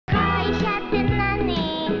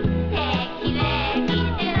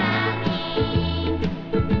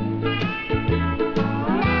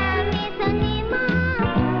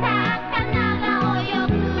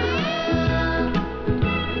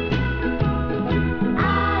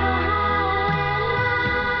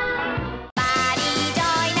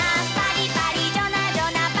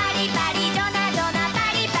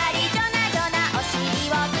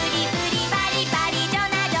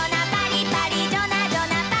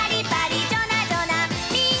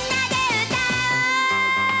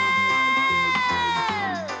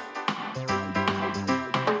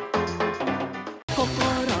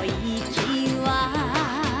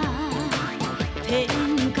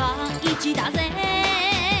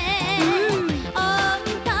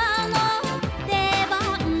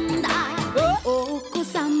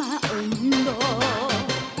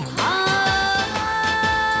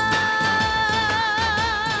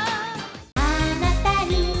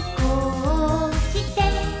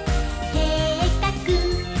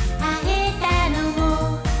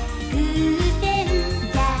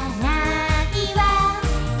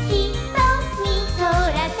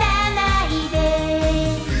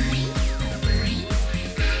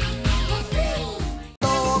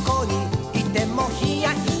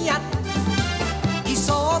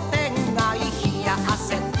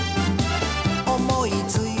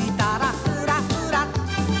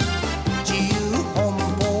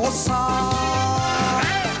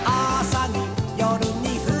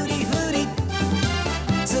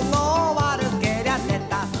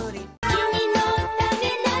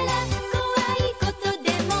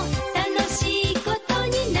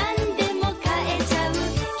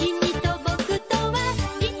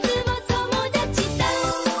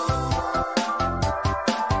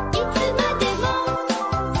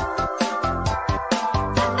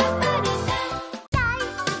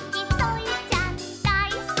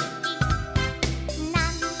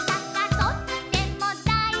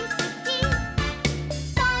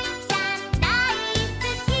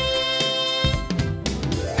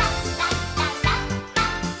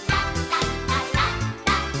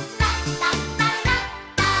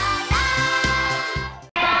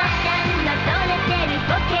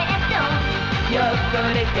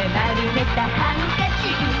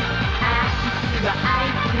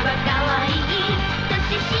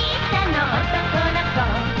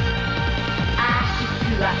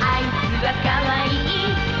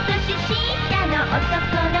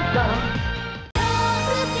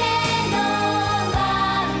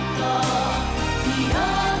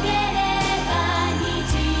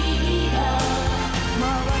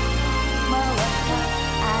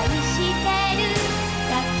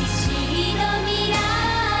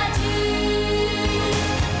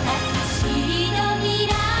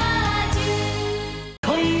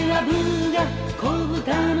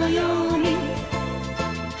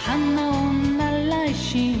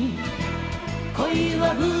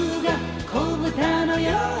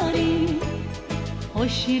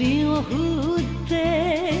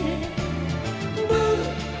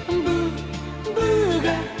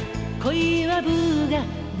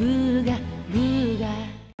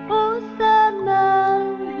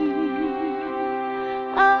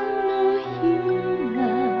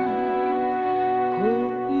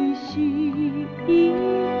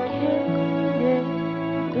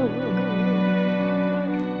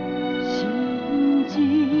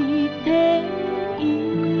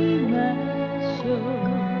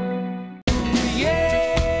Yeah!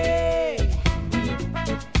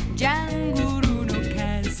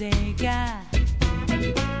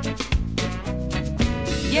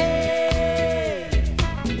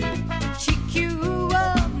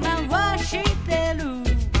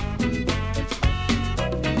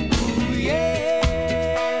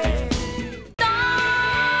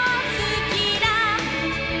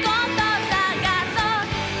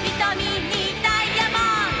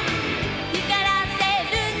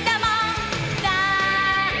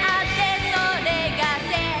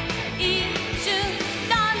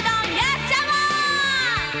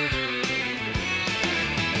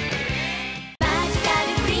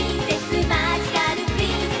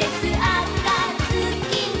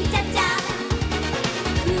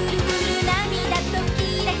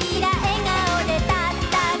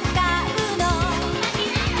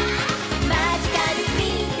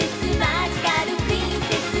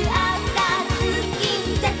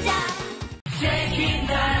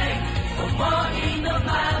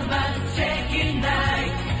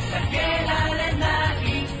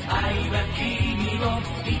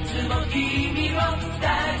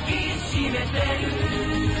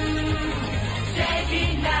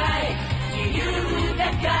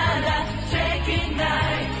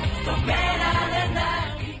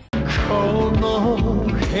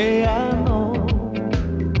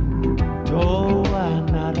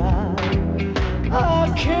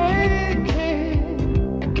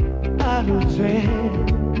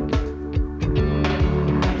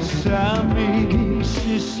 寂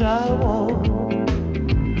しさを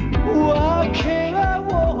分け合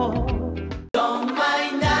おう。どんま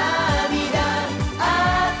い涙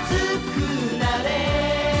熱くなれ。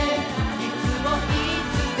いつもい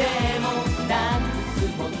つでもなくす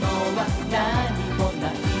ものは何もな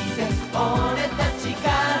いぜ。俺たち風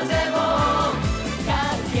を駆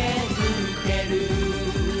け抜ける。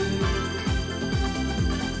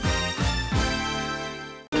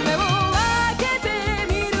目を開けて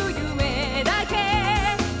みる夢だけ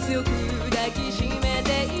強く抱きしめて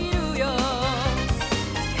いるよ。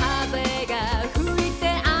風が吹いて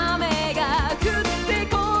雨が降って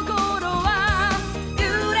心は揺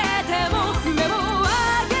れても目を開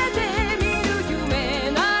けてみる夢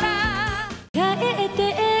なら帰って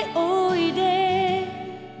おいで。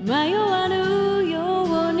迷わぬよ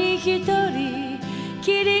うに一人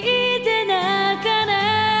きりで泣かな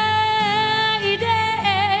いで。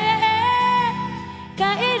帰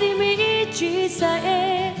り道さえ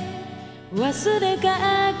忘れか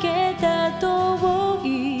けた遠い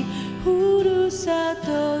ふるさ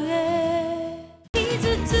とへ。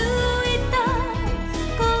傷ついた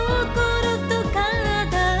心と体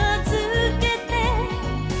つけて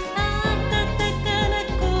温かな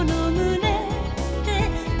この胸で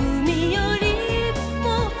海よりも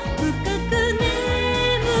深く眠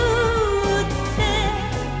って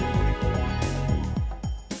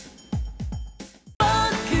僕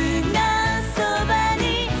がそばに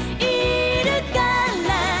いるから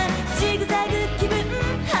ジグザグ気分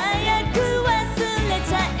早く忘れち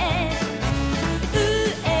ゃえ。上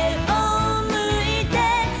を向いて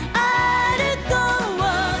歩こ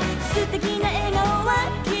う。素敵な笑顔は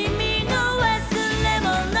君の忘れ物。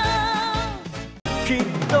きっ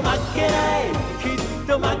と負けない、きっと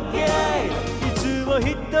負けない。いつも一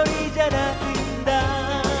人じゃないんだ。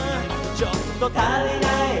ちょっと足りな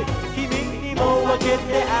い、君にも分けて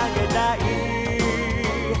あげたい。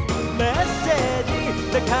メッセー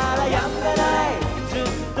ジだからやめない、ずっ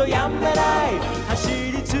とやめない、走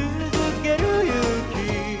り続ける勇気。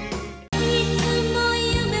いつも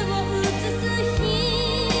夢を映す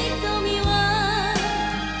瞳は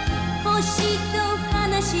星と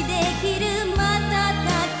話できる瞬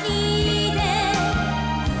きで。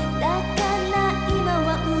だから今は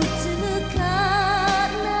うつか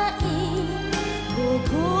ない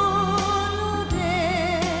心で。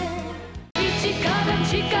一か八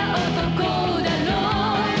か男だろ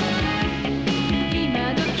う。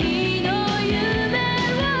今時の夢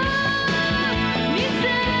を見せ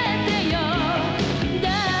てよ。大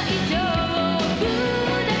丈夫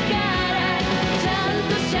だからちゃん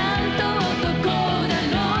とちゃんと男だ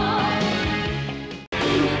ろう。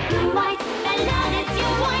Enough white, that love is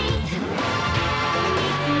your white。見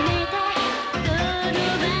つめたいその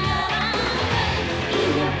まま。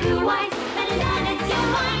Enough white, that love is your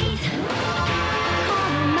white。こ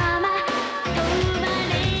のまま止ま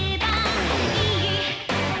ればいい。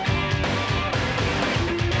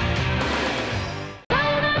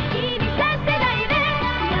気にさせないで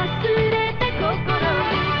忘れた心。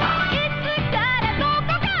いつからどこ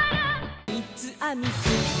からいつ編みす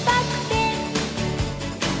ったくて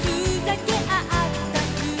ふざけ合った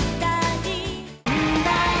二人。だ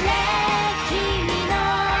ね君の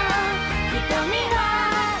瞳は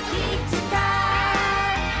いつか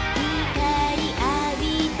光浴び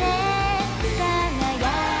て輝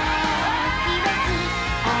き出す。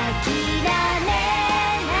諦め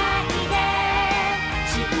ないで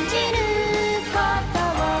信じること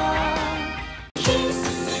を。キス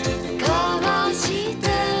交わして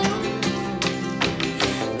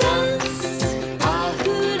ダンス溢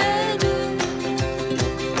れる。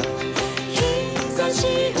日差し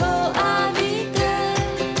を浴びて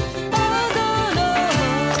踊ろう。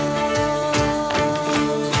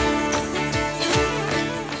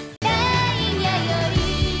ダイヤより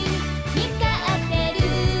光ってる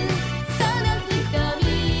その瞳。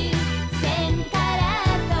線から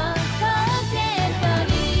とコンセント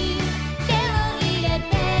に手を入れ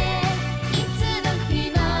ていつの日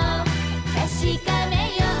も確かめ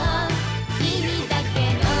よう君だけ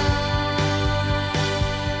の。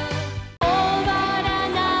終わら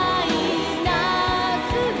ない夏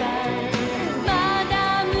がまだ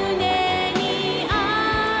胸にあ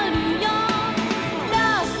るよ。ラ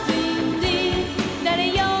ストインディ誰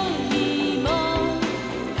よりも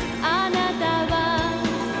あなたは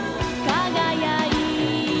輝い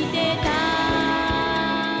てた。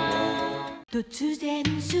突然過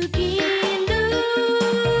ぎる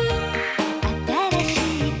新し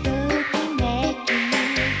いときめき。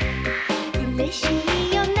嬉し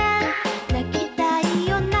いよな泣きたい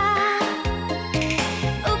よな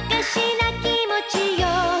おかしな気持ちよ。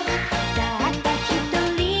たった一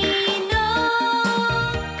人の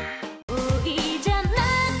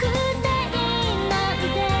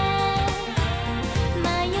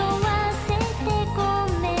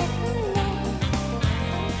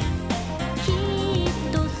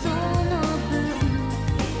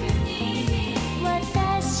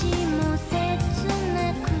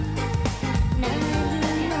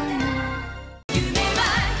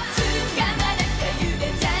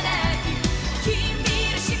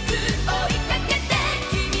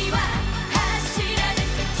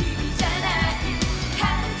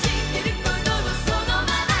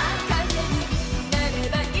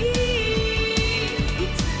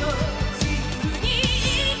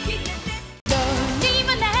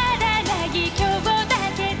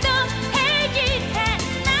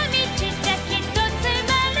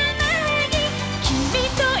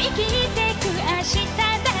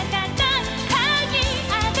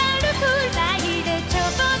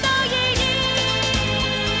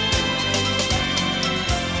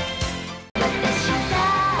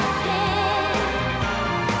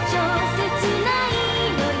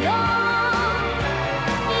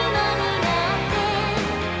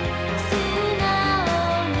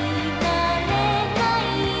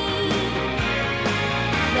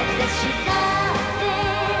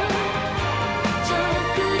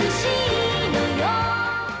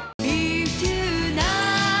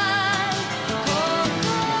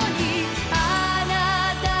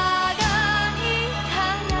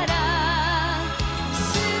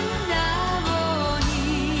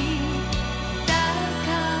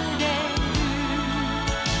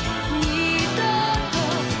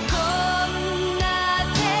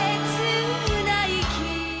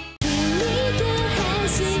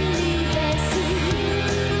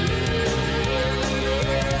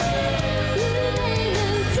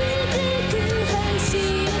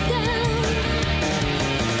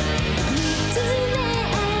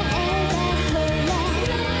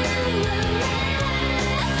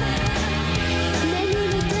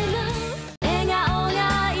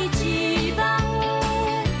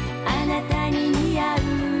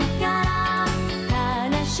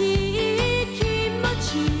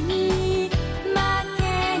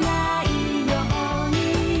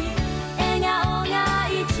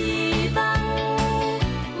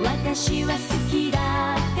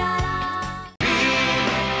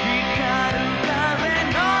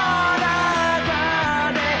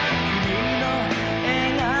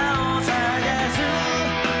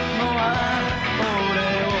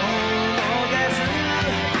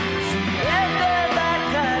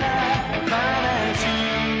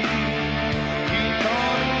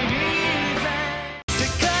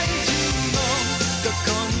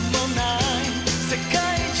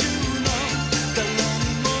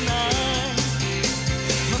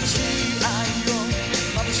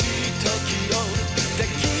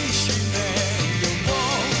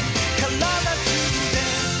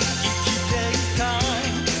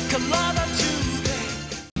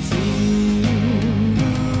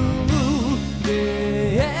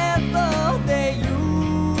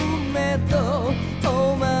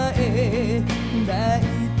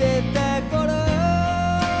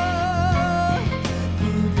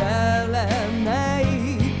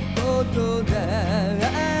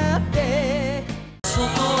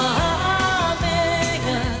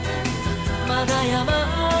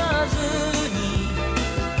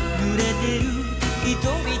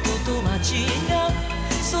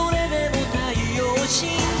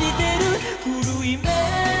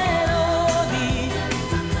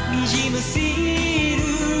MC